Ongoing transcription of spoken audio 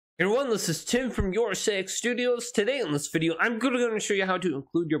Hey everyone, this is Tim from Your Six Studios. Today in this video, I'm going to show you how to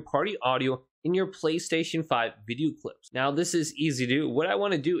include your party audio in your PlayStation 5 video clips. Now, this is easy to do. What I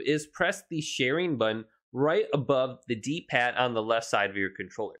want to do is press the sharing button right above the D-pad on the left side of your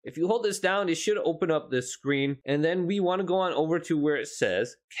controller. If you hold this down, it should open up this screen, and then we want to go on over to where it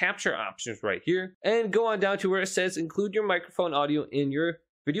says capture options right here, and go on down to where it says include your microphone audio in your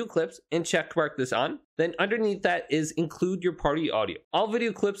video clips and check mark this on. Then underneath that is include your party audio. All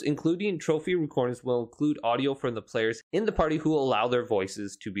video clips including trophy recordings will include audio from the players in the party who will allow their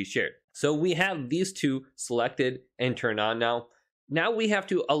voices to be shared. So we have these two selected and turned on now. Now we have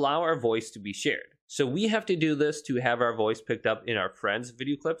to allow our voice to be shared. So we have to do this to have our voice picked up in our friends'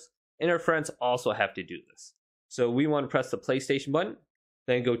 video clips, and our friends also have to do this. So we want to press the PlayStation button,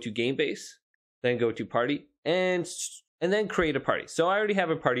 then go to Game Base, then go to Party, and then create a party. So I already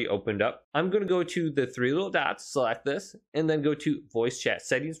have a party opened up. I'm going to go to the three little dots, select this, and then go to voice chat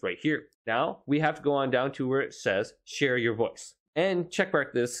settings right here. Now we have to go on down to where it says share your voice and check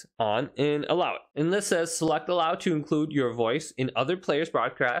mark this on and allow it. And this says select allow to include your voice in other players'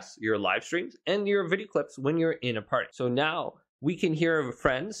 broadcasts, your live streams, and your video clips when you're in a party. So now we can hear our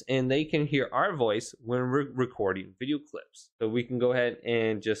friends and they can hear our voice when we're recording video clips. So we can go ahead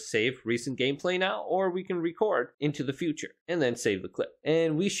and just save recent gameplay now, or we can record into the future and then save the clip.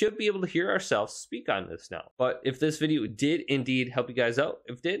 And we should be able to hear ourselves speak on this now. But if this video did indeed help you guys out,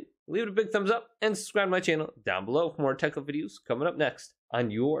 if it did, leave it a big thumbs up and subscribe to my channel down below for more technical videos coming up next on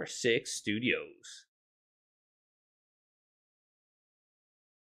Your Six Studios.